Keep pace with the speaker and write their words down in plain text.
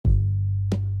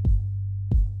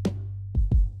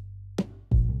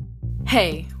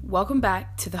Hey, welcome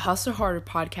back to the Hustle Harder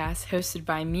podcast hosted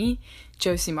by me,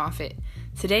 Josie Moffitt.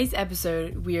 Today's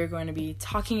episode, we are going to be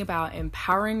talking about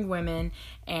empowering women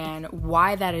and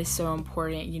why that is so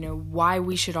important, why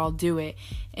we should all do it,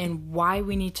 and why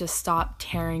we need to stop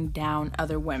tearing down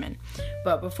other women.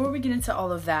 But before we get into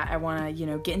all of that, I want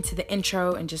to, get into the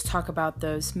intro and just talk about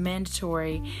those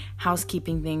mandatory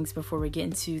housekeeping things before we get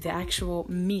into the actual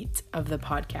meat of the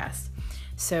podcast.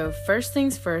 So first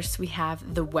things first, we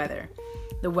have the weather.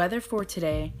 The weather for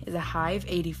today is a high of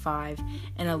 85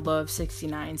 and a low of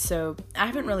 69. So I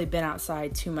haven't really been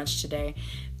outside too much today,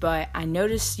 but I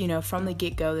noticed, from the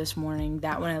get-go this morning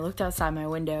that when I looked outside my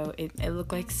window, it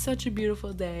looked like such a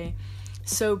beautiful day.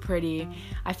 So pretty.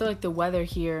 I feel like the weather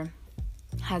here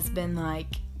has been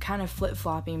kind of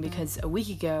flip-flopping because a week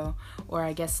ago, or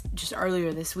I guess just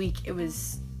earlier this week, it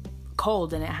was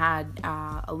cold and it had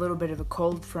a little bit of a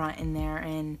cold front in there,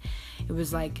 and it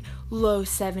was low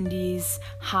 70s,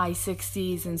 high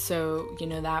 60s, and so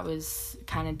that was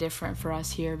kind of different for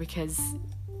us here because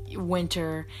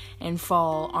winter and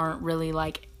fall aren't really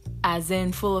as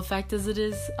in full effect as it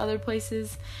is other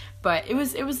places. But it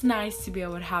was nice to be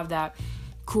able to have that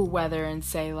cool weather and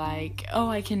say oh,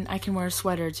 I can wear a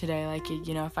sweater today,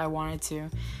 if I wanted to.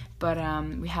 But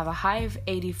we have a high of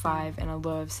 85 and a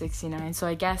low of 69. So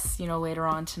I guess, later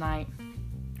on tonight,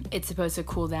 it's supposed to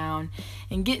cool down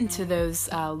and get into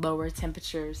those lower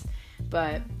temperatures.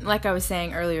 But like I was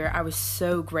saying earlier, I was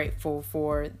so grateful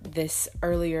for this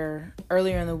earlier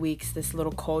in the weeks, this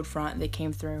little cold front that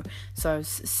came through. So I was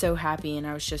so happy, and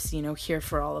I was just, here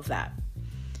for all of that.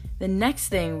 The next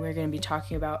thing we're going to be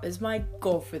talking about is my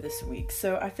goal for this week.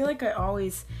 So I feel like I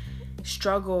always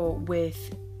struggle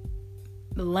with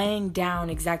laying down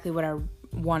exactly what I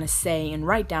want to say and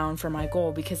write down for my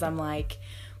goal, because I'm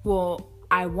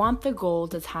I want the goal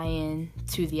to tie in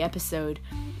to the episode,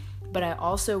 but I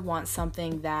also want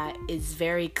something that is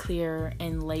very clear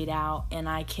and laid out, and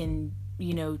I can,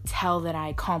 tell that I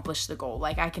accomplished the goal.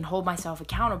 I can hold myself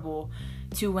accountable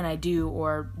to when I do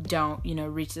or don't,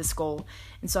 reach this goal.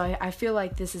 And so I feel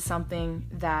like this is something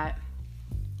that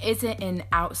isn't an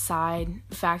outside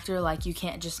factor. You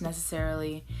can't just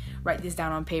necessarily write this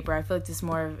down on paper. I feel like this is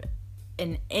more of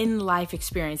an in-life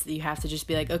experience that you have to just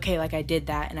be okay, I did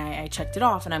that and I checked it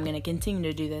off, and I'm going to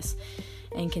continue to do this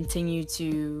and continue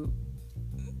to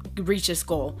reach this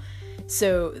goal.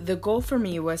 So the goal for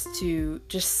me was to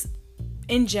just,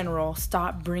 in general,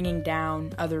 stop bringing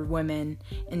down other women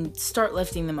and start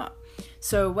lifting them up.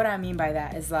 So what I mean by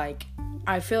that is I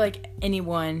feel like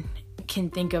anyone can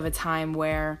think of a time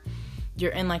where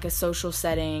you're in a social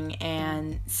setting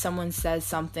and someone says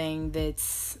something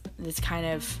that's kind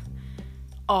of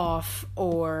off,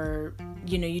 or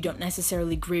you don't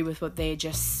necessarily agree with what they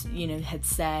just had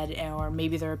said, or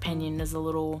maybe their opinion is a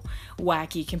little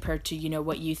wacky compared to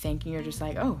what you think, and you're just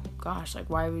oh gosh,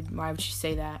 why would she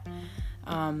say that?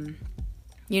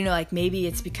 Maybe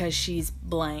it's because she's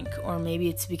blank, or maybe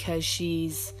it's because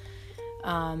she's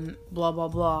blah blah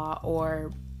blah,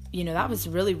 or that was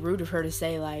really rude of her to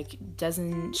say,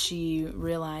 doesn't she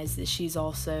realize that she's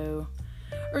also,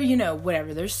 or,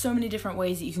 whatever. There's so many different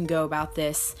ways that you can go about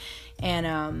this.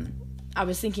 And I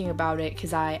was thinking about it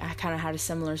because I kind of had a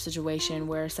similar situation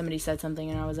where somebody said something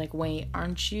and I was wait,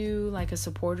 aren't you a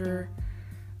supporter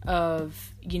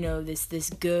of, this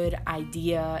good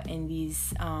idea and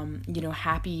these,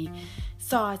 happy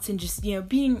thoughts and just,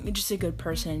 being just a good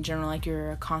person in general,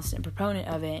 you're a constant proponent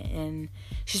of it. And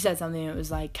she said something that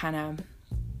was kind of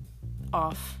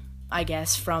off, I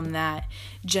guess, from that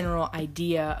general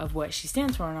idea of what she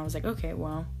stands for. And I was okay,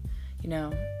 well,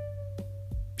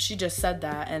 she just said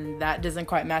that, and that doesn't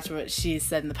quite match what she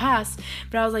said in the past.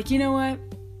 But I was you know what?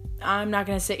 I'm not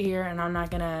going to sit here and I'm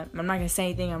not going to say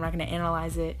anything. I'm not going to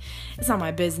analyze it. It's not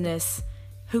my business.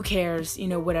 Who cares?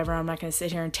 Whatever. I'm not going to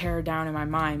sit here and tear it down in my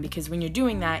mind, because when you're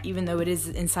doing that, even though it is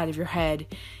inside of your head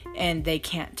and they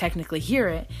can't technically hear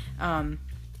it,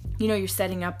 you're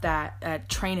setting up that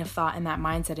train of thought and that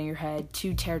mindset in your head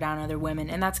to tear down other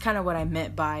women. And that's kind of what I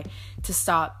meant by to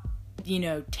stop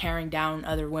tearing down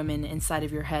other women inside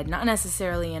of your head, not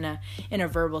necessarily in a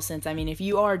verbal sense. I mean, if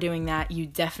you are doing that, you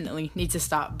definitely need to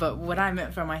stop. But what I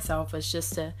meant for myself was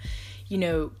just to,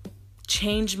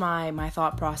 change my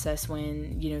thought process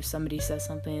when, somebody says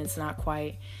something that's not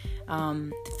quite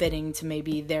fitting to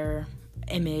maybe their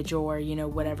image or,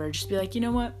 whatever. Just be you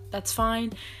know what, that's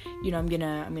fine. I'm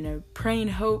gonna pray and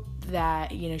hope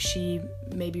that, she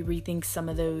maybe rethinks some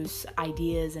of those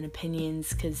ideas and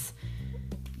opinions, because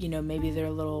maybe they're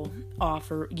a little off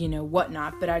or,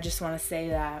 whatnot. But I just want to say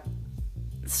that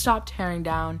stop tearing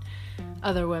down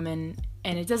other women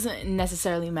And it doesn't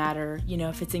necessarily matter,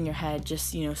 if it's in your head.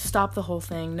 Just, stop the whole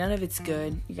thing. None of it's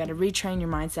good. You got to retrain your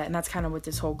mindset. And that's kind of what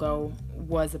this whole goal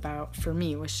was about for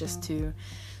me, was just to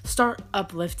start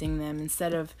uplifting them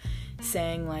instead of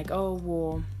saying like, oh,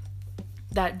 well,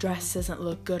 that dress doesn't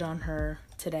look good on her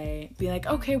today. Be like,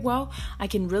 okay, well, I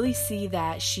can really see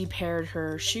that she paired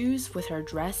her shoes with her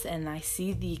dress, and I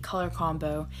see the color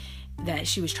combo that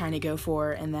she was trying to go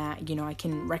for, and that, I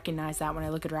can recognize that when I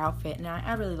look at her outfit, and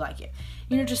I really like it.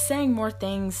 Just saying more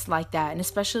things like that, and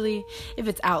especially if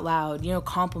it's out loud,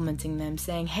 complimenting them,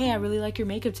 saying, hey, I really like your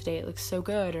makeup today, it looks so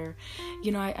good, or,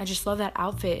 I just love that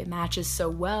outfit, it matches so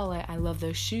well, I love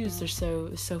those shoes, they're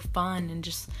so fun, and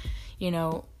just,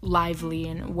 lively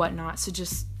and whatnot. So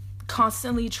just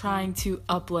constantly trying to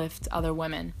uplift other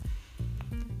women.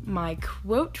 My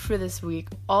quote for this week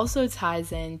also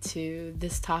ties into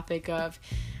this topic of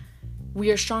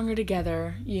we are stronger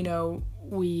together.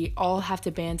 We all have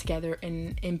to band together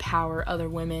and empower other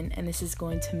women, and this is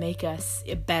going to make us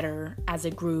better as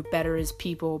a group, better as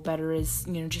people, better as,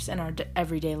 just in our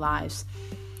everyday lives.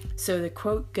 So the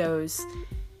quote goes,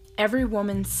 every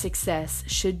woman's success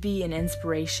should be an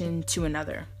inspiration to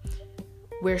another.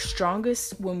 We're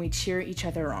strongest when we cheer each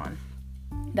other on.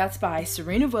 That's by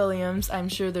Serena Williams. I'm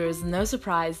sure there is no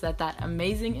surprise that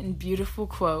amazing and beautiful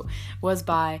quote was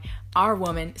by our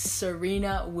woman,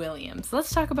 Serena Williams.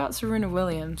 Let's talk about Serena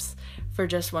Williams for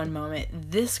just one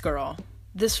moment. This girl,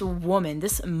 this woman,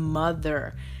 this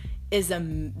mother is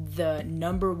the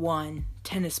number one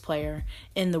tennis player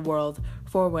in the world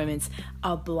for women's.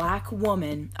 A black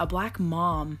woman, a black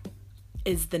mom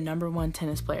is the number one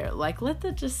tennis player. Like, let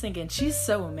that just sink in. She's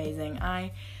so amazing.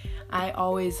 I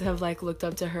always have looked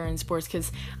up to her in sports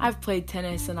because I've played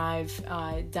tennis and I've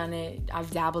done it. I've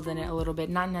dabbled in it a little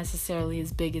bit, not necessarily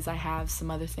as big as I have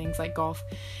some other things like golf.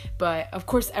 But of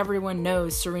course, everyone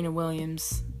knows Serena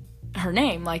Williams, her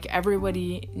name.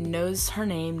 Everybody knows her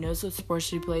name, knows what sport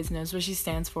she plays, knows what she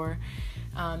stands for.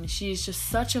 She's just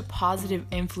such a positive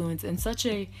influence and such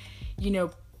a,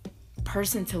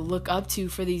 person to look up to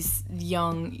for these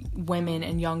young women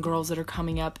and young girls that are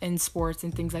coming up in sports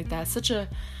and things like that. Such a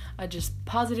just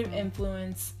positive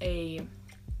influence, a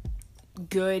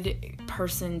good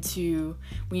person to,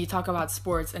 when you talk about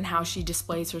sports and how she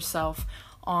displays herself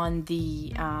on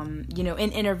the,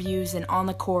 in interviews and on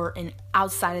the court and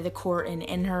outside of the court and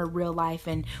in her real life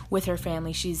and with her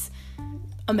family. She's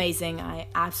amazing. I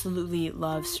absolutely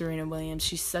love Serena Williams.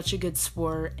 She's such a good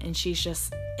sport, and she's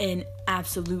just an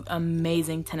absolute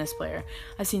amazing tennis player.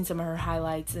 I've seen some of her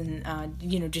highlights and,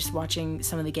 just watching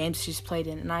some of the games she's played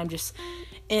in, and I'm just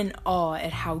in awe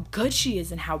at how good she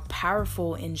is and how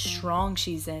powerful and strong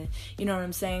she's in. You know what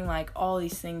I'm saying? All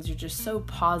these things are just so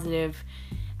positive.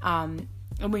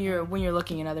 And when you're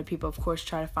looking at other people, of course,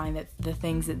 try to find that the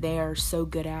things that they are so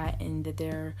good at and that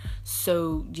they're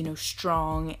so,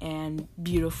 strong and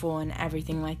beautiful and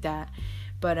everything like that.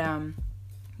 But,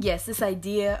 yes, this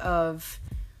idea of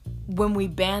when we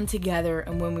band together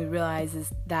and when we realize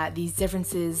is that these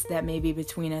differences that may be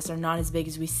between us are not as big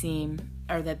as we seem,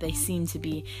 or that they seem to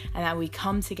be, and that we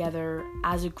come together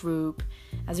as a group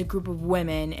of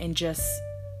women and just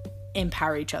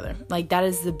empower each other. That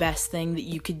is the best thing that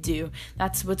you could do.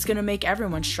 That's what's going to make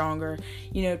everyone stronger.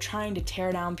 Trying to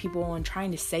tear down people and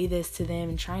trying to say this to them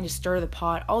and trying to stir the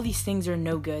pot, all these things are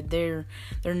no good. They're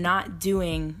not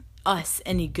doing us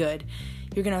any good.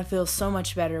 You're going to feel so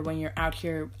much better when you're out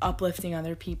here uplifting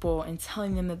other people and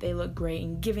telling them that they look great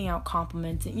and giving out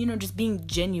compliments and, just being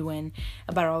genuine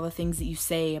about all the things that you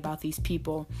say about these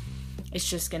people. It's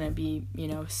just going to be,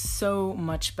 so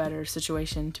much better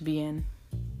situation to be in.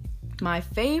 My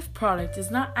fave product is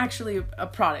not actually a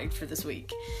product for this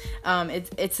week.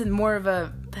 It's more of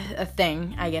a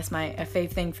thing, I guess, a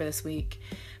fave thing for this week.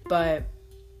 But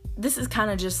this is kind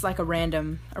of just a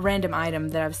random item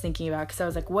that I was thinking about, because I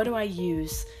was like, what do I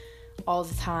use all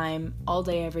the time, all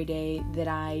day, every day that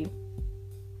I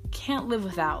can't live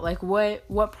without?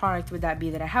 What product would that be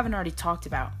that I haven't already talked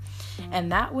about?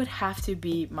 And that would have to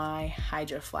be my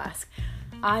Hydro Flask.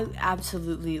 I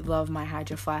absolutely love my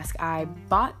Hydro Flask. I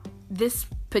bought this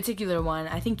particular one,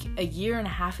 I think a year and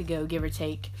a half ago, give or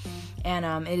take.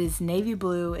 And it is navy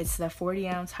blue. It's the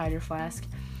 40-ounce Hydro Flask.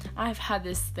 I've had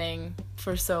this thing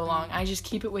for so long. I just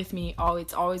keep it with me.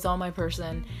 It's always on my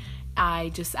person. I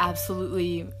just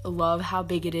absolutely love how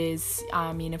big it is.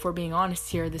 I mean, if we're being honest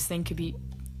here, this thing could be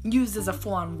used as a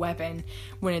full-on weapon.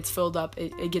 When it's filled up,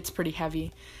 it gets pretty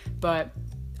heavy. But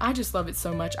I just love it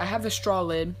so much. I have a straw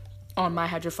lid on my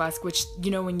Hydro Flask, which,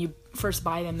 when you first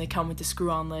buy them, they come with the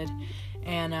screw-on lid.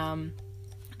 And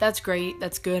that's great.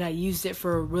 That's good. I used it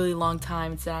for a really long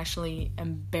time. It's actually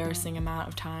embarrassing amount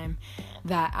of time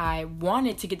that I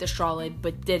wanted to get the straw lid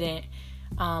but didn't.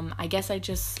 I guess I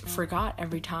just forgot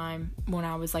every time when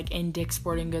I was like in Dick's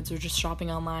Sporting Goods or just shopping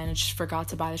online. I just forgot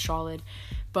to buy the straw lid.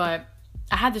 But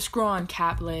I had the screw-on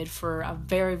cap lid for a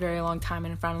very, very long time,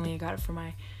 and finally I got it for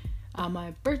my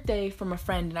birthday from a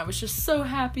friend, and I was just so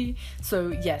happy. So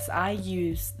yes, I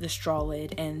use the straw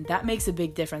lid, and that makes a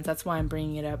big difference. That's why I'm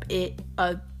bringing it up. It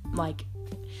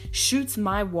shoots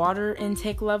my water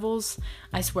intake levels,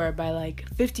 I swear, by like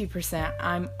 50%.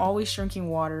 I'm always drinking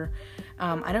water.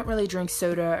 I don't really drink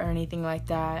soda or anything like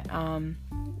that.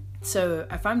 So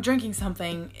if I'm drinking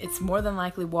something, it's more than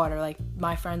likely water. Like,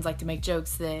 my friends like to make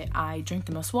jokes that I drink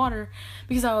the most water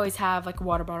because I always have like a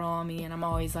water bottle on me, and I'm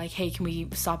always like, hey, can we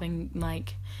stop and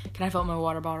like, can I fill up my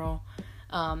water bottle?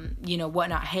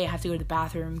 Whatnot. Hey, I have to go to the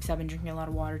bathroom because I've been drinking a lot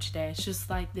of water today. It's just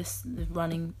like this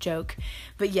running joke.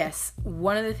 But yes,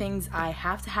 one of the things I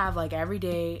have to have like every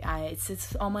day, it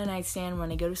sits on my nightstand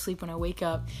when I go to sleep, when I wake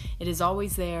up. It is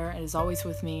always there. It is always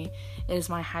with me. It is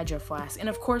my Hydro Flask. And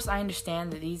of course, I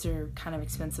understand that these are kind of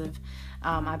expensive.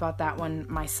 I bought that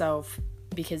one myself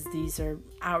because these are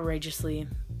outrageously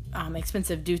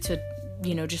expensive due to,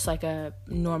 just like a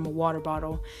normal water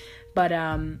bottle. But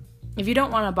if you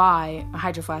don't want to buy a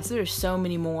Hydro Flask, there's so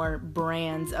many more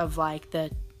brands of like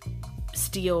the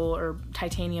steel or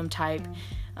titanium type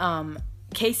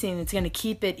casing that's going to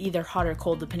keep it either hot or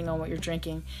cold depending on what you're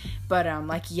drinking. But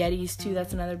like Yeti's too,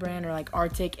 that's another brand, or like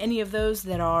Arctic, any of those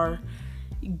that are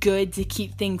good to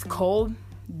keep things cold,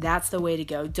 that's the way to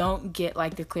go. Don't get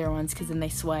like the clear ones because then they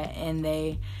sweat and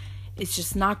it's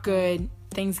just not good.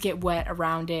 Things get wet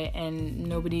around it and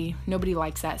nobody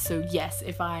likes that. So yes,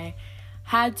 if I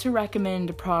had to recommend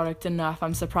a product enough,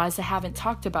 I'm surprised I haven't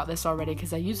talked about this already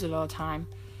because I use it all the time,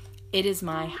 it is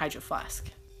my Hydro Flask.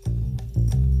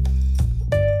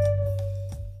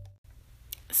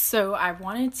 So I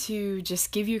wanted to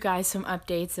just give you guys some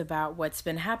updates about what's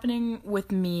been happening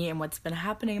with me and what's been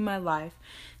happening in my life.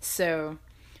 So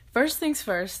first things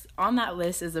first, on that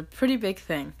list is a pretty big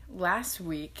thing. Last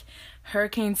week,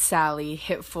 Hurricane Sally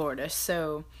hit Florida.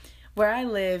 So where I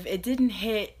live, it didn't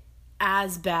hit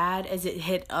as bad as it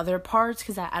hit other parts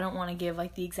because I don't want to give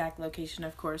like the exact location,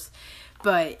 of course,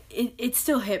 but it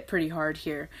still hit pretty hard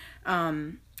here.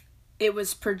 It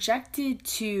was projected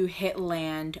to hit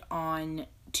land on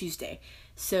Tuesday.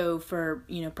 So for,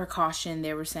 precaution,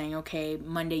 they were saying, okay,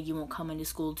 Monday you won't come into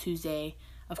school, Tuesday,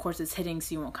 of course it's hitting,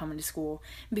 so you won't come into school,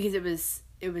 because it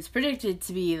was predicted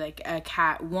to be like a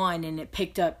Cat 1 and it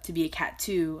picked up to be a Cat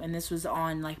 2, and this was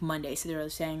on like Monday. So they were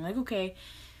saying like, okay,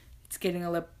 it's getting a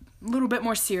little bit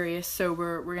more serious, so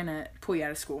we're gonna pull you out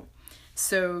of school.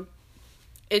 So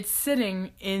it's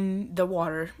sitting in the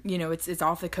water, it's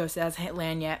off the coast, it hasn't hit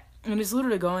land yet, and it's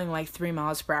literally going like 3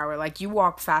 miles per hour. Like, you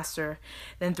walk faster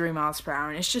than 3 miles per hour,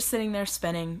 and it's just sitting there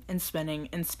spinning and spinning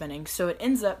and spinning. So it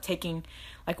ends up taking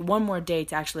like one more day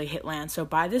to actually hit land. So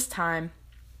by this time,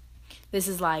 this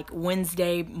is like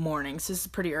Wednesday morning, so this is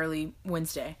pretty early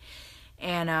Wednesday,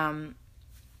 and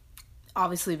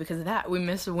obviously because of that, we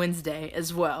missed Wednesday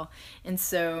as well. And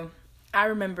so I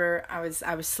remember I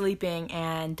was sleeping,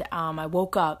 and I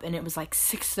woke up, and it was like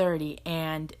 6:30,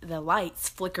 and the lights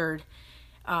flickered.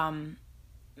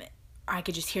 I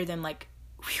could just hear them like,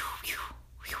 whew, whew,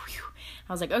 whew, whew.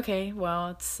 I was like, okay,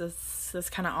 well, that's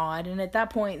kind of odd. And at that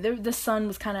point, the sun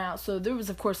was kind of out, so there was,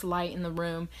 of course, light in the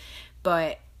room.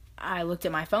 But I looked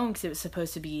at my phone because it was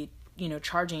supposed to be,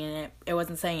 charging, and it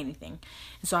wasn't saying anything.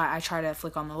 And so I tried to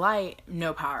flick on the light,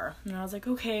 no power. And I was like,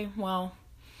 okay, well,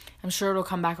 I'm sure it'll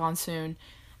come back on soon.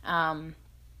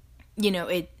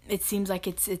 It seems like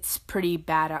it's pretty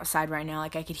bad outside right now.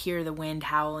 Like, I could hear the wind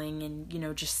howling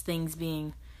and, just things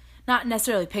being not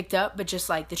necessarily picked up, but just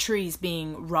like the trees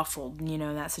being ruffled,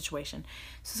 in that situation.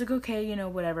 So it's like, okay,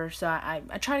 whatever. So I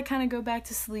try to kind of go back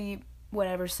to sleep,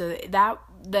 whatever. So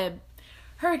the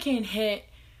hurricane hit,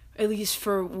 at least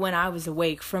for when I was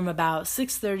awake, from about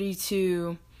 6:30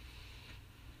 to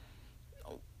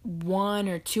 1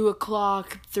 or 2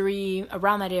 o'clock, 3,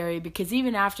 around that area, because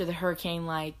even after the hurricane,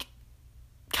 like,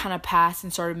 kind of passed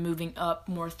and started moving up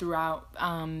more throughout,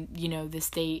 the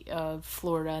state of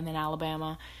Florida and then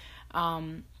Alabama,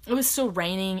 it was still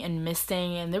raining and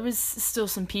misting, and there was still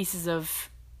some pieces of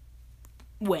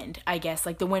wind, I guess.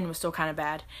 Like, the wind was still kind of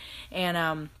bad.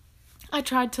 And I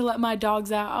tried to let my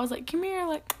dogs out. I was like, come here,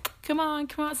 like, come on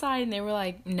outside. And they were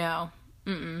like, no,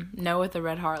 No with a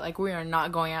red heart. Like, we are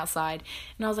not going outside.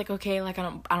 And I was like, okay, like, I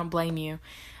don't blame you.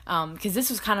 Because this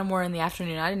was kind of more in the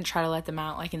afternoon. I didn't try to let them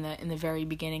out, like, in the very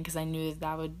beginning, because I knew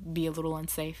that would be a little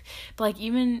unsafe. But, like,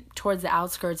 even towards the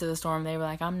outskirts of the storm, they were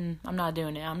like, I'm not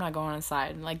doing it. I'm not going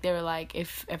inside. And, like, they were like,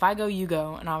 if I go, you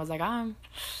go. And I was like,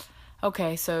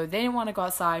 okay. So they didn't want to go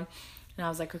outside. And I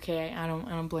was like, okay, I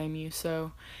don't blame you.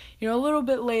 So, a little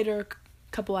bit later,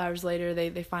 a couple hours later,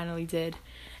 they finally did.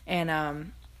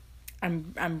 And,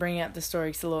 I'm bringing up the story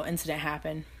because a little incident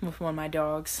happened with one of my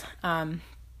dogs.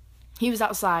 He was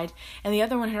outside, and the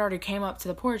other one had already came up to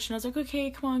the porch, and I was like, okay,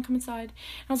 come inside.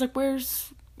 And I was like,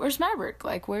 where's Maverick?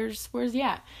 Like, where's he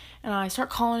at? And I start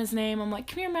calling his name. I'm like,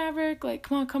 come here, Maverick. Like,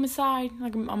 come inside.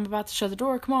 Like, I'm about to shut the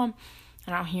door. Come on.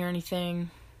 And I don't hear anything.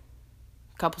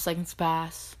 A couple seconds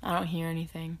pass. I don't hear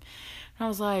anything. And I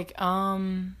was like,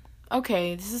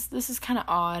 okay, this is kind of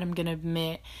odd, I'm gonna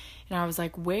admit. And I was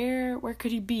like, where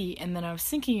could he be? And then I was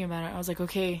thinking about it. I was like,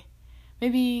 okay,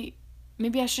 maybe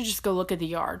I should just go look at the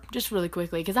yard just really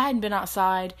quickly, because I hadn't been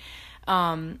outside.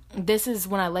 This is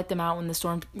when I let them out when the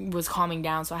storm was calming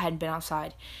down, so I hadn't been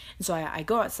outside. And so I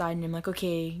go outside, and I'm like,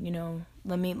 okay,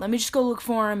 let me just go look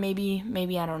for him.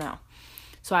 Maybe I don't know.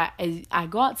 So I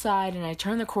go outside, and I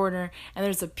turn the corner, and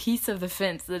there's a piece of the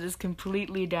fence that is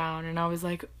completely down. And I was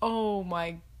like, oh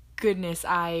my goodness,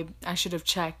 I should have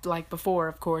checked, like, before,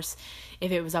 of course,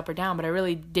 if it was up or down, but I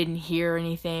really didn't hear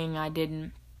anything. I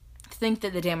didn't think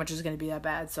that the damage was going to be that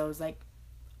bad, so I was like,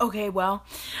 okay, well,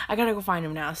 I gotta go find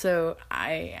him now. So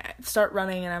I start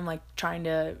running, and I'm, like, trying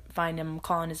to find him,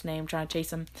 calling his name, trying to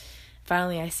chase him.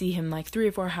 Finally, I see him, like, 3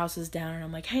 or 4 houses down, and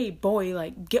I'm like, hey, boy,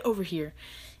 like, get over here.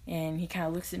 And he kind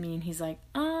of looks at me, and he's like,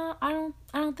 I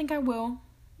don't think I will,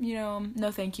 no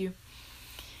thank you.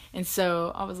 And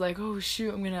so I was like, oh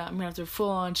shoot, I'm gonna have to full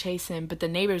on chase him. But the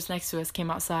neighbors next to us came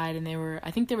outside, and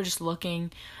I think they were just looking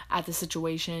at the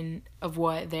situation of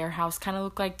what their house kind of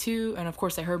looked like too. And of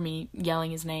course they heard me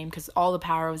yelling his name because all the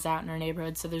power was out in our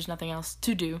neighborhood, so there's nothing else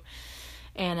to do.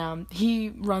 And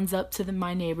he runs up to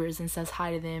my neighbors and says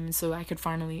hi to them. And so I could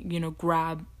finally,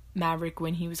 grab Maverick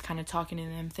when he was kind of talking to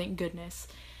them, thank goodness.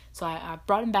 So I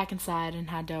brought him back inside and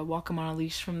had to walk him on a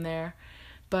leash from there.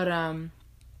 But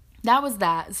that was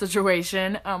that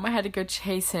situation. I had to go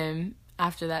chase him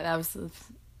after that. That was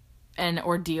an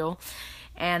ordeal.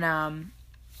 And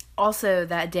also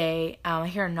that day, I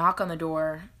hear a knock on the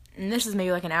door. And this is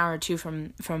maybe like an hour or two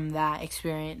from that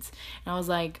experience. And I was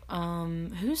like,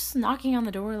 who's knocking on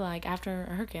the door, like, after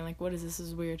a hurricane? Like, what is this? This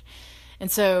is weird. And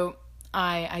so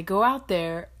I go out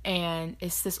there, and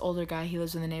it's this older guy. He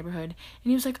lives in the neighborhood. And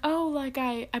he was like, oh, like,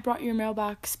 I brought your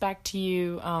mailbox back to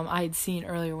you. I had seen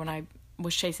earlier when I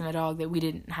was chasing the dog that we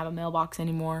didn't have a mailbox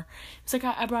anymore. It's like,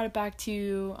 I brought it back to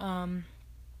you.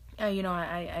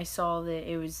 I saw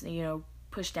that it was,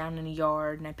 pushed down in a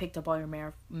yard, and I picked up all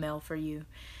your mail for you.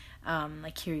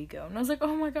 Like, here you go. And I was like,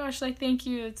 oh my gosh, like, thank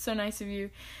you. It's so nice of you.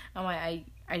 I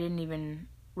didn't even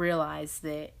realize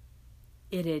that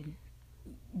it had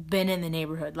been in the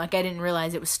neighborhood. Like, I didn't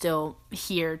realize it was still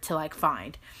here to, like,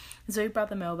 find. And so he brought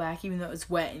the mail back, even though it was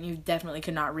wet, and you definitely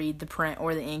could not read the print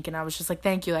or the ink. And I was just like,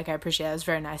 thank you, like, I appreciate it. That was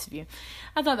very nice of you.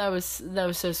 I thought that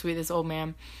was so sweet. This old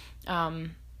man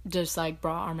just, like,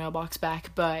 brought our mailbox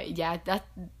back. But yeah, that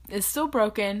is still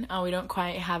broken. We don't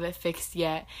quite have it fixed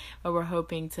yet, but we're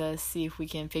hoping to see if we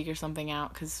can figure something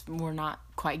out, because we're not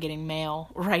quite getting mail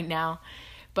right now.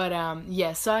 But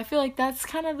yeah, so I feel like that's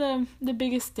kind of the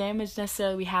biggest damage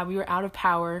necessarily we had. We were out of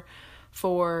power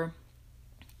for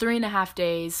 3.5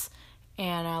 days,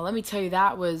 and let me tell you,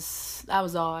 that was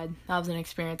odd. That was an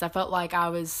experience. I felt like I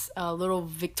was a little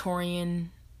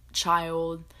Victorian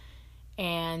child,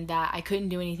 and that I couldn't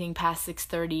do anything past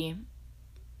 6:30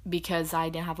 because I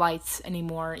didn't have lights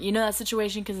anymore. You know that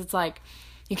situation, because it's like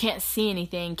you can't see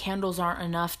anything. Candles aren't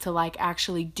enough to, like,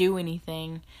 actually do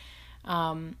anything.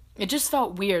 It just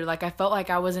felt weird. Like, I felt like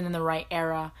I wasn't in the right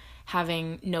era,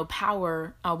 having no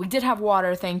power. We did have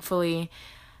water, thankfully,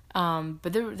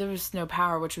 but there was no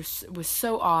power, which was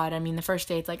so odd. I mean, the first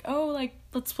day it's like, oh, like,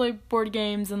 let's play board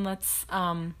games, and let's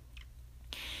kind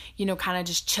of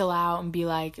just chill out and be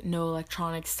like, no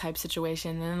electronics type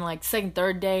situation. And then, like, second,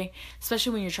 third day,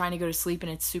 especially when you're trying to go to sleep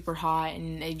and it's super hot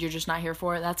and you're just not here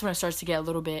for it, that's when it starts to get a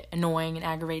little bit annoying and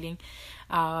aggravating.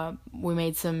 We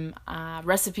made some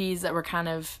recipes that were kind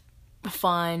of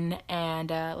fun, and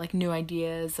like, new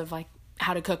ideas of, like,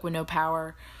 how to cook with no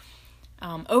power.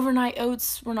 Overnight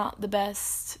oats were not the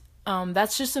best.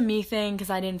 That's just a me thing, because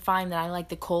I didn't find that I like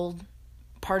the cold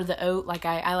part of the oat. Like,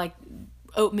 I like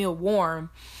oatmeal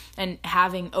warm, and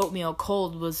having oatmeal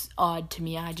cold was odd to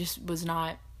me. I just was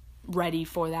not ready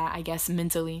for that, I guess,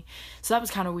 mentally. So that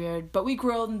was kind of weird. But we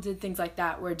grilled and did things like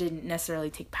that where it didn't necessarily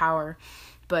take power.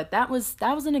 But that was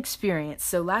an experience.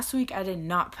 So last week I did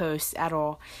not post at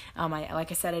all.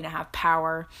 Like I said, I didn't have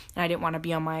power, and I didn't want to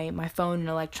be on my phone and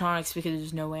electronics because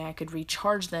there's no way I could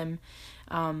recharge them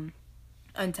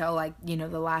until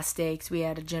the last day, because we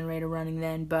had a generator running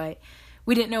then. But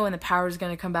we didn't know when the power was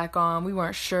going to come back on. We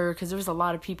weren't sure because there was a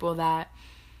lot of people that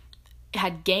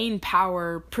had gained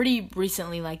power pretty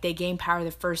recently. Like they gained power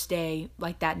the first day,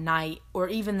 like that night, or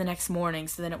even the next morning,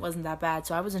 so then it wasn't that bad.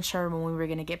 So I wasn't sure when we were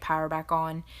going to get power back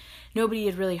on. Nobody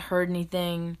had really heard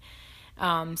anything,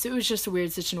 so it was just a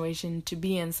weird situation to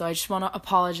be in. So I just want to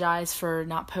apologize for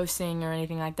not posting or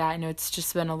anything like that. I know it's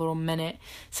just been a little minute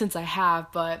since I have,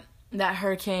 but that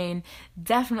hurricane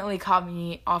definitely caught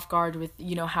me off guard with,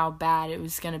 how bad it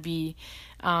was going to be.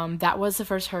 That was the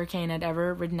first hurricane I'd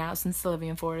ever ridden out since living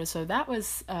in Florida, so that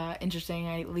was interesting.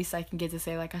 At least I can get to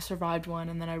say, I survived one,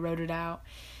 and then I rode it out.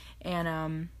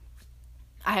 And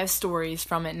I have stories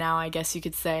from it now, I guess you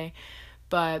could say.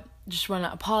 But just want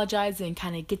to apologize and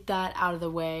kind of get that out of the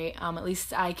way. At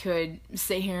least I could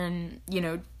sit here and,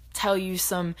 tell you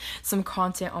some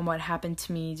content on what happened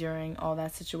to me during all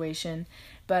that situation.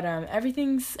 But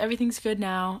everything's good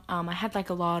now. I had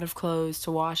a lot of clothes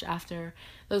to wash after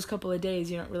those couple of days.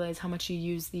 You don't realize how much you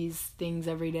use these things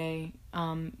every day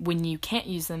when you can't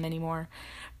use them anymore.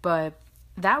 But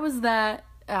that was that.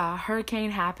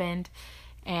 Hurricane happened,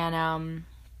 and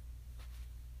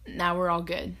now we're all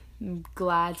good. I'm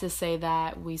glad to say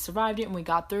that we survived it and we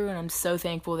got through, and I'm so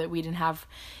thankful that we didn't have,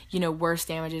 worse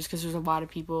damages, because there's a lot of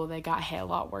people that got hit a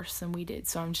lot worse than we did.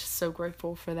 So I'm just so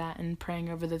grateful for that and praying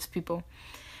over those people.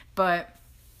 But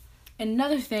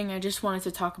another thing I just wanted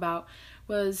to talk about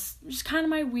was just kind of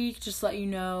my week, just let you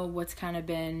know what's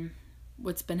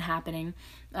been happening.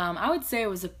 I would say it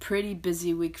was a pretty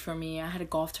busy week for me. I had a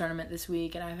golf tournament this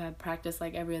week, and I've had practice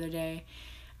every other day,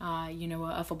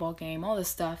 a football game, all this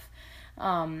stuff.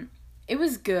 It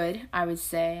was good, I would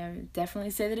say. I would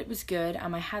definitely say that it was good.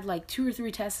 I had 2 or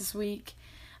 3 tests this week,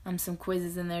 some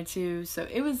quizzes in there too. So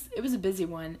it was a busy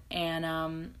one.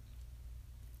 And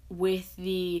with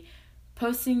the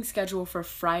posting schedule for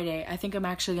Friday, I think I'm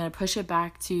actually going to push it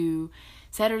back to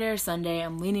Saturday or Sunday.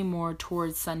 I'm leaning more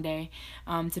towards Sunday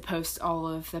to post all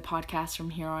of the podcasts from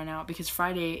here on out, because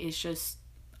Friday is just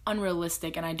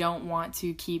unrealistic, and I don't want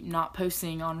to keep not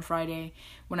posting on Friday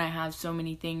when I have so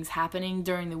many things happening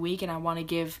during the week, and I want to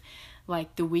give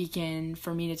the weekend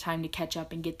for me time to catch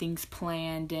up and get things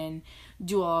planned and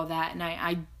do all of that. And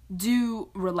I do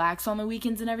relax on the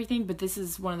weekends and everything, but this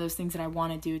is one of those things that I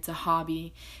want to do. It's a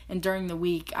hobby, and during the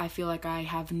week I feel like I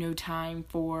have no time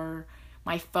for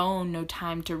my phone, no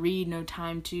time to read, no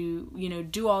time to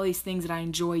do all these things that I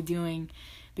enjoy doing,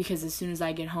 because as soon as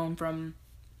I get home from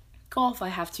golf, I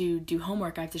have to do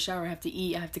homework, I have to shower, I have to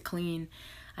eat, I have to clean,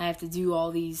 I have to do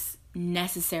all these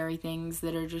necessary things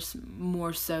that are just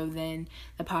more so than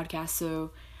the podcast.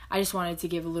 So I just wanted to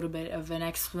give a little bit of an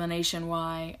explanation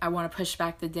why I want to push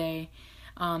back the day.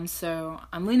 So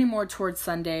I'm leaning more towards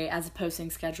Sunday as a posting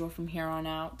schedule from here on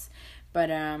out. But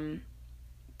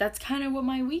that's kind of what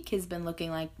my week has been looking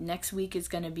like. Next week is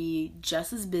going to be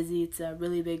just as busy. It's a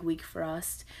really big week for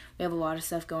us. We have a lot of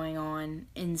stuff going on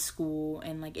in school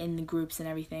and in the groups and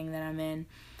everything that I'm in.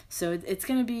 So it's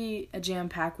going to be a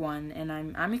jam-packed one, and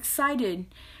I'm excited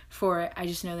for it. I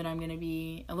just know that I'm going to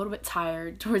be a little bit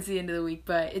tired towards the end of the week,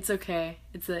 but it's okay.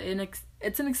 It's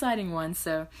an exciting one,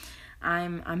 so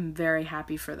I'm very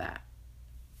happy for that.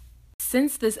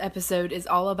 Since this episode is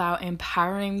all about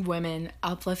empowering women,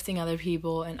 uplifting other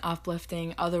people, and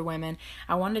uplifting other women,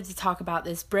 I wanted to talk about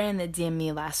this brand that DM'd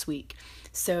me last week.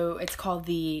 So it's called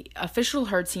the Official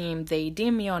Her Team. They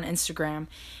DM'd me on Instagram,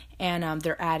 and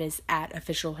their ad is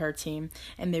 @OfficialHerTeam.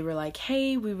 And they were like,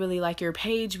 hey, we really like your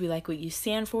page. We like what you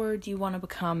stand for. Do you want to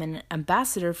become an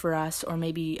ambassador for us, or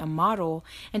maybe a model,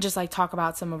 and just talk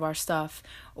about some of our stuff,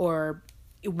 or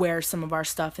wear some of our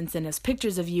stuff and send us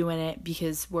pictures of you in it,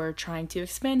 because we're trying to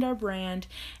expand our brand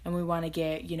and we want to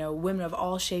get, women of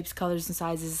all shapes, colors, and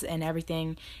sizes and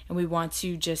everything, and we want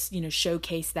to just,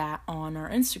 showcase that on our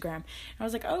Instagram. And I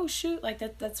was like, oh shoot,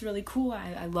 that's really cool.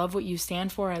 I love what you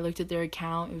stand for. I looked at their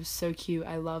account. It was so cute.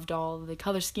 I loved all the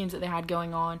color schemes that they had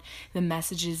going on, the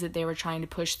messages that they were trying to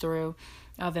push through,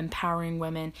 of empowering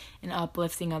women and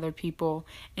uplifting other people,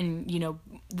 and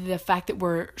the fact that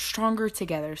we're stronger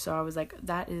together. So I was like,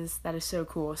 that is so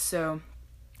cool. So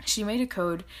she made a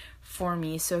code for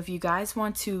me. So if you guys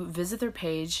want to visit their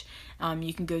page,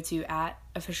 you can go to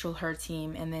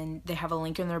 @OfficialHerTeam, and then they have a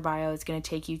link in their bio. It's going to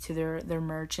take you to their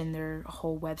merch and their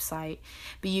whole website.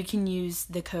 But you can use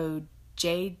the code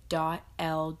J.L.Moffitt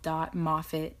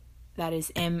That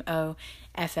is MOFFATT,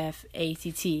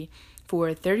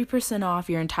 for 30% off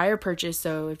your entire purchase.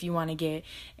 So if you want to get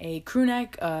a crew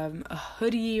neck, a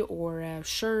hoodie, or a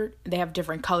shirt, they have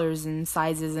different colors and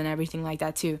sizes and everything like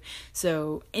that too.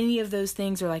 So any of those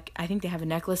things, or like I think they have a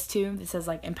necklace too that says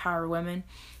like Empower Women.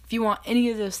 If you want any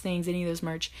of those things, any of those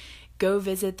merch, go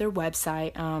visit their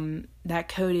website. That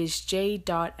code is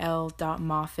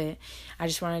j.l.moffat. I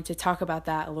just wanted to talk about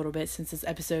that a little bit since this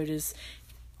episode is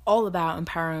all about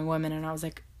empowering women, and I was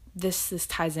like, this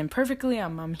ties in perfectly.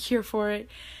 I'm here for it.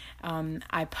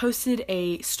 I posted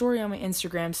a story on my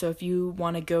Instagram, so if you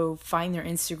want to go find their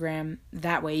Instagram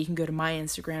that way, you can go to my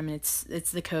Instagram, and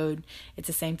it's the code. It's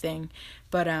the same thing.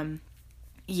 But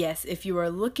yes, if you are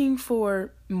looking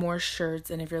for more shirts,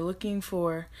 and if you're looking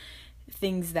for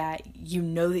things that you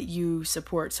know that you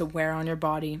support to wear on your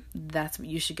body, that's what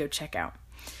you should go check out.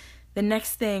 The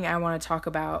next thing I want to talk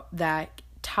about that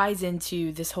ties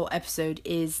into this whole episode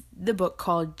is the book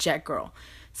called Jet Girl.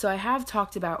 So I have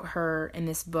talked about her in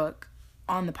this book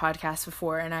on the podcast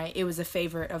before, and it was a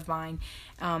favorite of mine.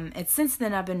 And since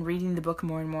then I've been reading the book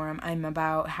more and more. I'm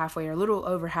about halfway, or a little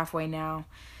over halfway now,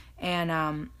 and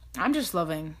I'm just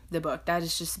loving the book. That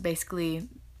is just basically,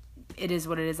 it is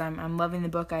what it is. I'm loving the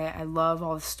book. I love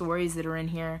all the stories that are in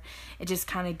here. It just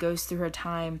kind of goes through her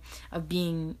time of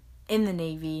being in the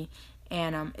Navy.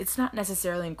 And it's not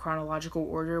necessarily in chronological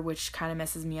order, which kind of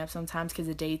messes me up sometimes because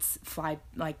the dates fly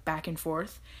like back and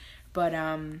forth. But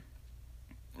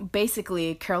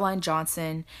basically, Caroline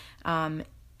Johnson,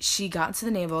 she got into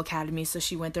the Naval Academy, so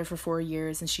she went there for 4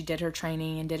 years, and she did her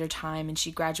training and did her time, and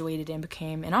she graduated and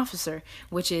became an officer,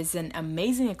 which is an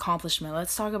amazing accomplishment.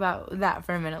 Let's talk about that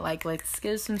for a minute. Like, let's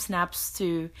give some snaps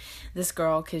to this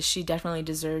girl, because she definitely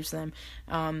deserves them.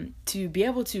 To be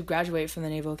able to graduate from the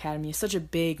Naval Academy is such a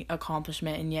big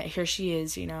accomplishment, and yet here she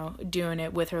is, doing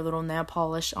it with her little nail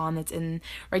polish on that's in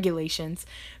regulations.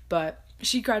 But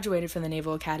she graduated from the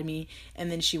Naval Academy,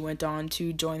 and then she went on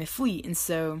to join the fleet, and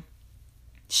so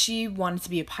she wanted to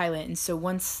be a pilot. And so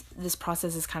once, this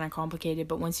process is kind of complicated,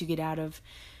 but once you get out of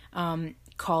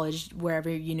college, wherever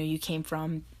you came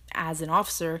from as an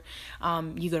officer,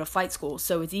 you go to flight school.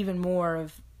 So it's even more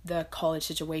of the college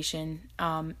situation.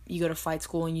 You go to flight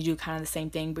school and you do kind of the same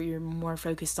thing, but you're more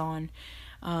focused on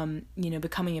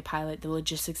becoming a pilot, the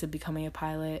logistics of becoming a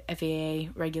pilot,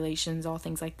 FAA regulations, all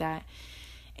things like that.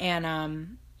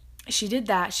 And she did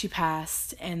that, she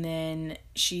passed, and then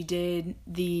she did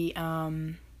the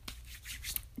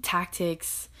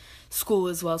tactics school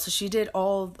as well. So she did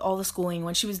all the schooling.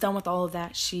 When she was done with all of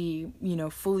that, she,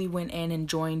 fully went in and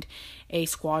joined a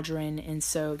squadron, and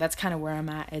so that's kind of where I'm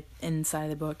at inside of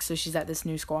the book. So she's at this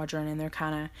new squadron, and they're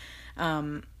kind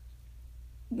of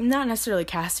not necessarily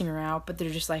casting her out, but they're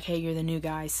just like, hey, you're the new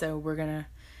guy, so we're gonna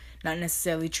not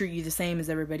necessarily treat you the same as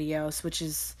everybody else, which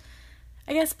is,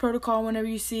 I guess, protocol whenever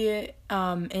you see it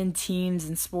in teams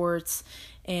and sports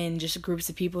and just groups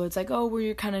of people. It's like, oh, well,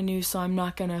 you're kind of new, so I'm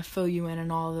not going to fill you in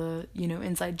on all the,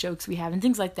 inside jokes we have and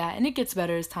things like that. And it gets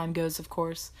better as time goes, of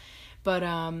course. But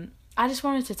I just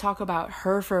wanted to talk about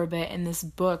her for a bit in this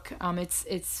book.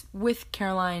 It's with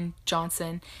Caroline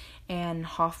Johnson and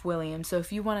Hoff Williams. So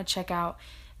if you want to check out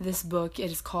this book,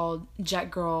 it is called Jet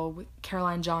Girl with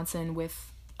Caroline Johnson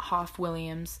with Hoff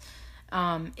Williams.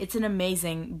 It's an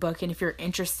amazing book, and if you're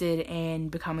interested in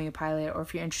becoming a pilot, or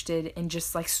if you're interested in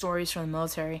just like stories from the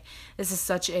military, this is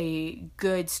such a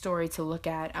good story to look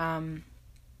at.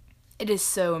 It is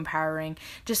so empowering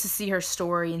just to see her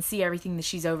story and see everything that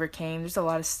she's overcame. There's a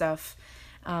lot of stuff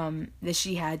that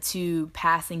she had to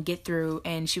pass and get through,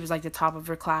 and she was like the top of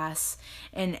her class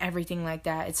and everything like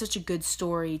that. It's such a good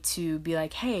story to be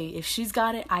like, hey, if she's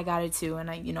got it, I got it too, and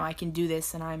I can do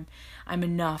this, and I'm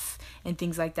enough, and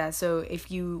things like that. So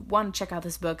if you want to check out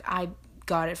this book, I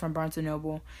got it from Barnes &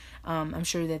 Noble. I'm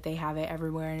sure that they have it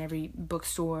everywhere in every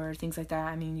bookstore, things like that.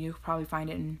 I mean, you could probably find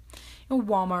it in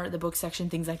Walmart, the book section,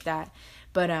 things like that.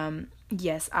 But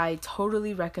yes, I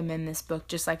totally recommend this book,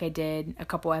 just like I did a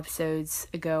couple episodes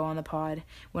ago on the pod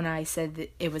when I said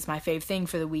that it was my fave thing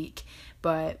for the week.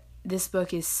 But this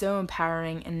book is so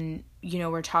empowering, and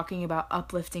we're talking about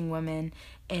uplifting women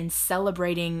and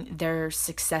celebrating their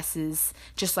successes,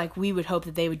 just like we would hope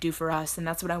that they would do for us. And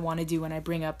that's what I want to do when I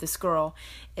bring up this girl,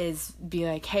 is be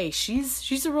like, hey,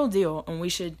 she's a real deal, and we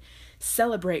should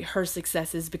celebrate her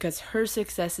successes, because her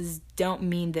successes don't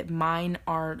mean that mine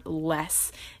are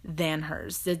less than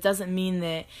hers. It doesn't mean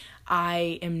that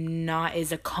I am not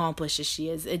as accomplished as she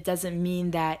is. It doesn't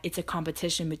mean that it's a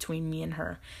competition between me and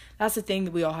her. That's the thing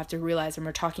that we all have to realize when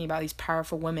we're talking about these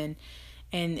powerful women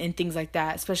and things like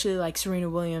that, especially like Serena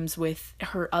Williams with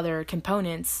her other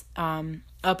opponents,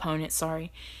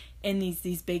 in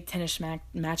these big tennis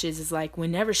matches is like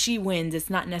whenever she wins, it's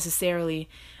not necessarily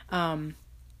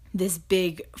this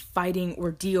big fighting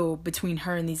ordeal between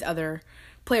her and these other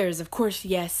players. Of course,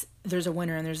 yes, there's a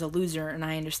winner and there's a loser, and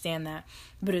I understand that.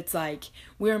 But it's like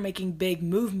we're making big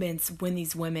movements when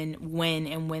these women win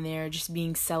and when they're just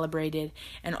being celebrated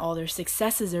and all their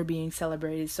successes are being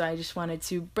celebrated. So I just wanted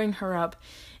to bring her up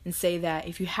and say that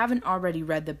if you haven't already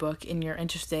read the book and you're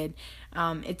interested,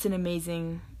 it's an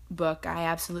amazing book. I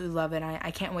absolutely love it.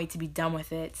 I can't wait to be done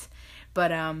with it. But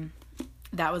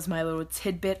that was my little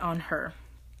tidbit on her.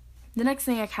 The next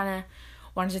thing I kind of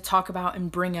wanted to talk about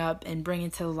and bring up and bring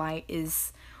into the light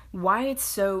is why it's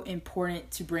so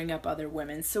important to bring up other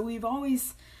women. So we've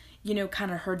always,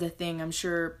 kind of heard the thing, I'm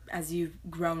sure as you've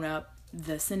grown up,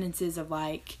 the sentences of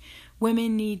like,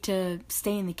 women need to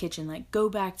stay in the kitchen, like go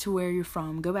back to where you're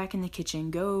from, go back in the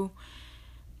kitchen, go,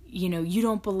 you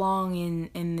don't belong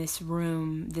in this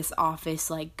room, this office,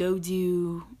 like go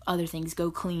do other things,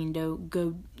 go clean, go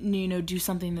do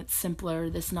something that's simpler,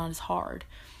 that's not as hard.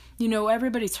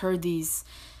 Everybody's heard these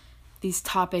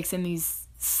topics and these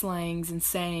slangs and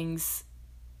sayings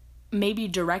maybe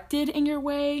directed in your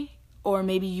way, or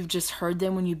maybe you've just heard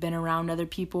them when you've been around other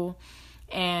people,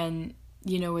 and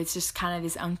it's just kind of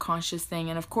this unconscious thing.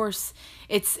 And of course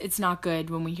it's not good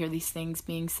when we hear these things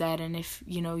being said, and if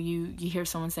you hear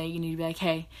someone say it, you need to be like,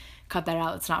 hey, cut that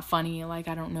out, it's not funny. Like,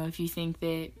 I don't know if you think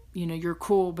that you're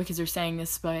cool because they're saying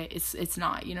this, but it's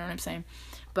not, you know what I'm saying?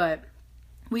 But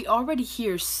we already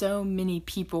hear so many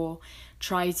people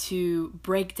try to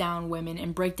break down women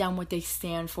and break down what they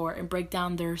stand for and break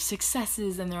down their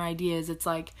successes and their ideas. It's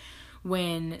like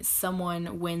when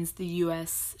someone wins the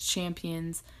US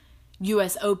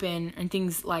Open and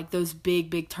things like those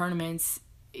big tournaments,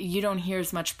 you don't hear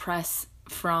as much press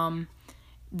from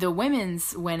the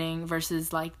women's winning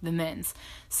versus like the men's.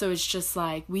 So it's just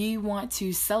like we want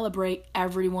to celebrate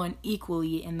everyone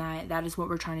equally, and that is what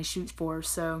we're trying to shoot for.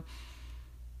 So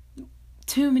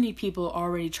too many people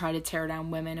already try to tear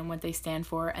down women and what they stand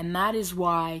for, and that is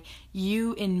why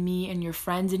you and me and your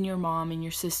friends and your mom and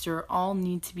your sister all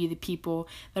need to be the people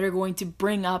that are going to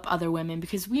bring up other women,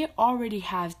 because we already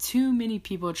have too many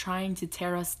people trying to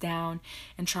tear us down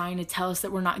and trying to tell us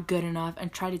that we're not good enough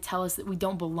and try to tell us that we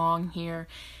don't belong here.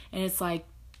 And it's like,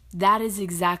 that is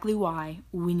exactly why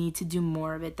we need to do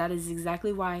more of it. That is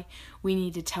exactly why we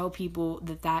need to tell people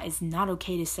that is not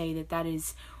okay to say, that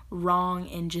is wrong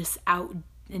and just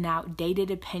an outdated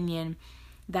opinion.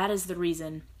 That is the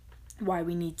reason why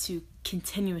we need to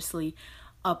continuously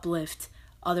uplift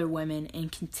other women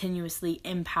and continuously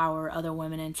empower other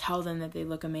women and tell them that they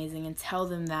look amazing and tell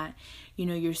them that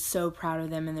you're so proud of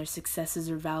them and their successes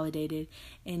are validated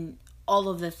and all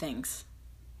of the things.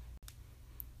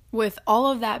 With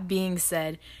all of that being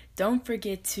said, don't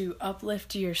forget to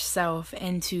uplift yourself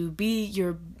and to be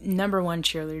your number one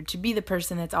cheerleader, to be the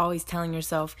person that's always telling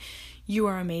yourself you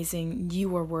are amazing,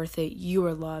 you are worth it, you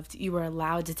are loved, you are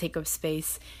allowed to take up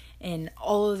space, and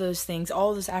all of those things,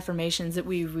 all those affirmations that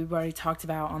we've already talked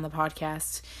about on the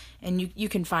podcast. And you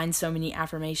can find so many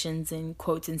affirmations and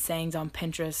quotes and sayings on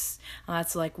Pinterest.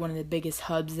 That's like one of the biggest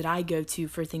hubs that I go to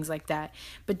for things like that.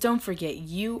 But don't forget,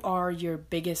 you are your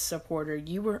biggest supporter.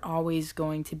 You are always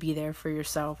going to be there for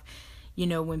yourself.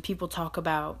 When people talk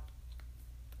about,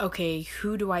 okay,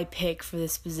 who do I pick for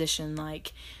this position?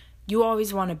 Like, you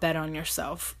always want to bet on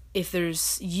yourself. If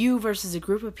there's you versus a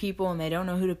group of people and they don't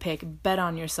know who to pick, bet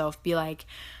on yourself. Be like,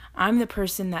 I'm the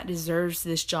person that deserves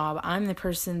this job. I'm the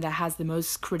person that has the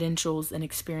most credentials and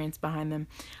experience behind them.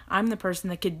 I'm the person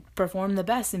that could perform the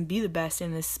best and be the best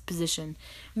in this position.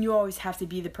 And you always have to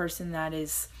be the person that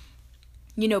is,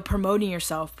 promoting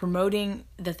yourself, promoting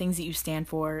the things that you stand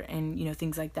for and,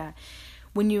 things like that.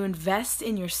 When you invest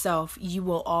in yourself, you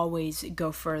will always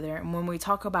go further. And when we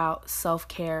talk about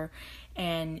self-care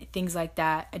and things like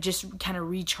that, just kind of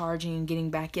recharging and getting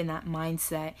back in that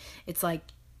mindset, it's like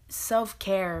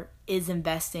self-care is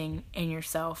investing in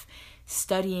yourself.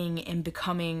 Studying and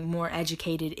becoming more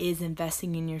educated is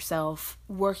investing in yourself.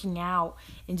 Working out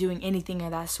and doing anything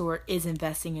of that sort is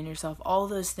investing in yourself. All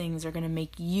those things are going to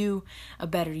make you a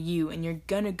better you, and you're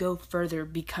going to go further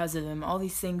because of them. All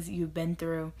these things that you've been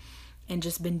through and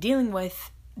just been dealing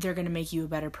with, they're going to make you a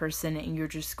better person, and you're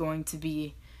just going to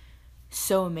be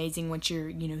so amazing once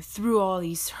you're, through all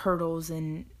these hurdles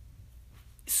and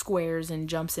squares and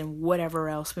jumps and whatever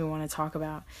else we want to talk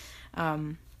about.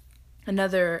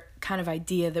 Another kind of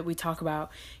idea that we talk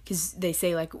about, because they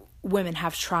say like women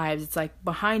have tribes. It's like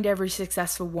behind every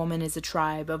successful woman is a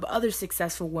tribe of other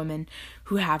successful women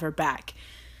who have her back.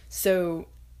 So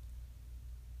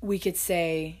we could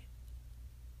say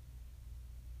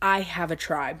I have a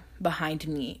tribe behind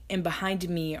me, and behind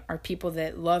me are people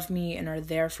that love me and are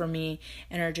there for me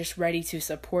and are just ready to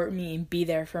support me and be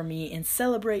there for me and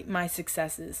celebrate my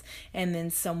successes. And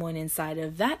then someone inside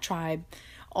of that tribe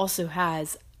also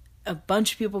has a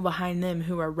bunch of people behind them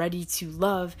who are ready to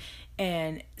love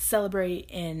and celebrate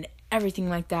and everything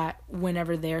like that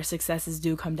whenever their successes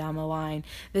do come down the line.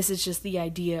 This is just the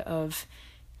idea of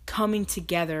coming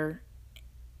together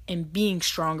and being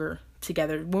stronger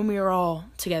together. When we are all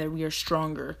together, we are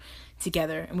stronger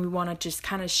together. And we want to just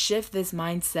kind of shift this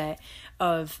mindset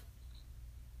of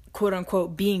quote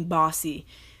unquote being bossy.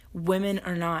 Women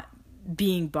are not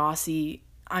being bossy.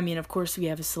 I mean, of course we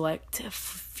have a select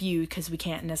few, because we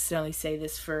can't necessarily say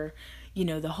this for,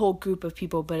 the whole group of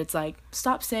people, but it's like,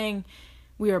 stop saying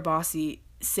we are bossy.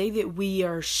 Say that we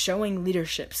are showing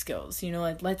leadership skills.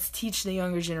 Like, let's teach the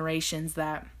younger generations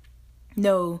that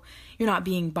no, you're not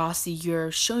being bossy.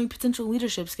 You're showing potential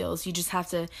leadership skills. You just have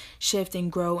to shift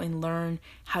and grow and learn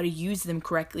how to use them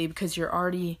correctly, because you're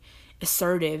already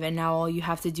assertive, and now all you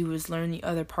have to do is learn the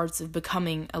other parts of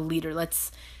becoming a leader.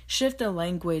 Let's shift the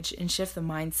language and shift the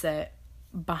mindset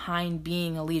behind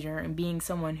being a leader and being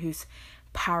someone who's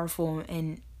powerful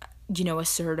and,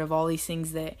 assertive, all these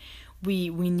things that we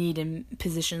need in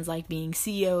positions like being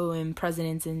CEO and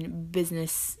presidents and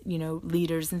business,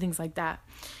 leaders and things like that.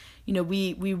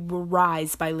 We will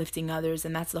rise by lifting others,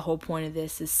 and that's the whole point of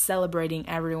this, is celebrating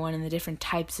everyone and the different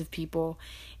types of people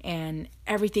and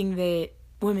everything that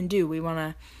women do. We want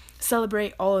to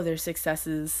celebrate all of their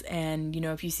successes, and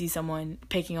if you see someone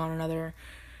picking on another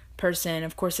person,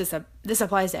 of course this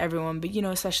applies to everyone, but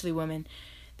especially women,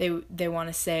 they want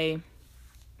to say,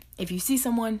 if you see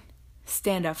someone,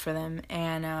 stand up for them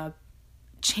and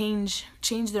change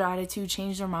their attitude,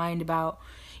 change their mind about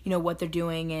what they're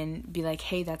doing, and be like,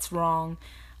 hey, that's wrong.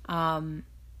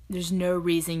 There's no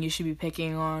reason you should be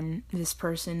picking on this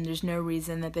person. There's no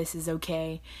reason that this is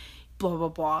okay. Blah, blah,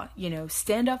 blah.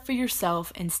 Stand up for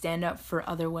yourself and stand up for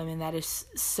other women. That is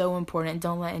so important.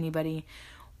 Don't let anybody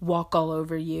walk all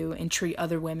over you and treat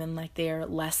other women like they are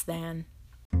less than.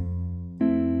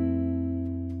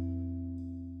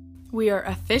 We are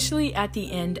officially at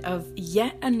the end of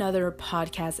yet another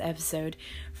podcast episode.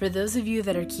 For those of you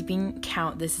that are keeping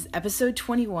count, this is episode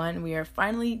 21. We are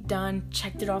finally done,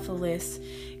 checked it off the list,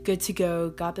 good to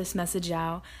go, got this message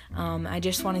out. I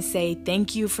just want to say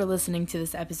thank you for listening to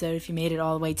this episode if you made it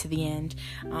all the way to the end.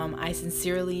 I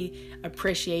sincerely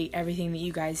appreciate everything that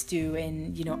you guys do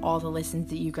and, all the listens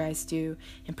that you guys do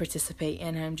and participate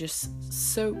in. I'm just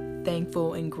so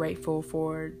thankful and grateful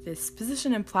for this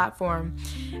position and platform.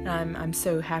 And I'm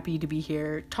so happy to be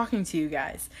here talking to you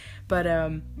guys. But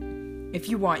if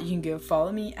you want, you can go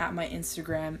follow me at my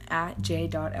Instagram at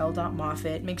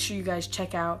j.l.moffitt. Make sure you guys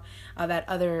check out that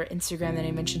other Instagram that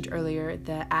I mentioned earlier,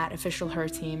 the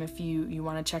 @officialherteam, if you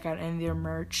want to check out any of their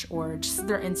merch or just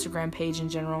their Instagram page in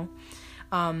general.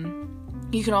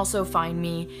 You can also find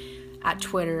me at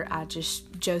Twitter at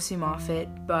just Josie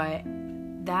Moffitt, but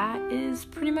that is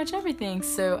pretty much everything.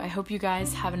 So I hope you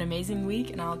guys have an amazing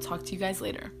week, and I'll talk to you guys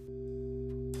later.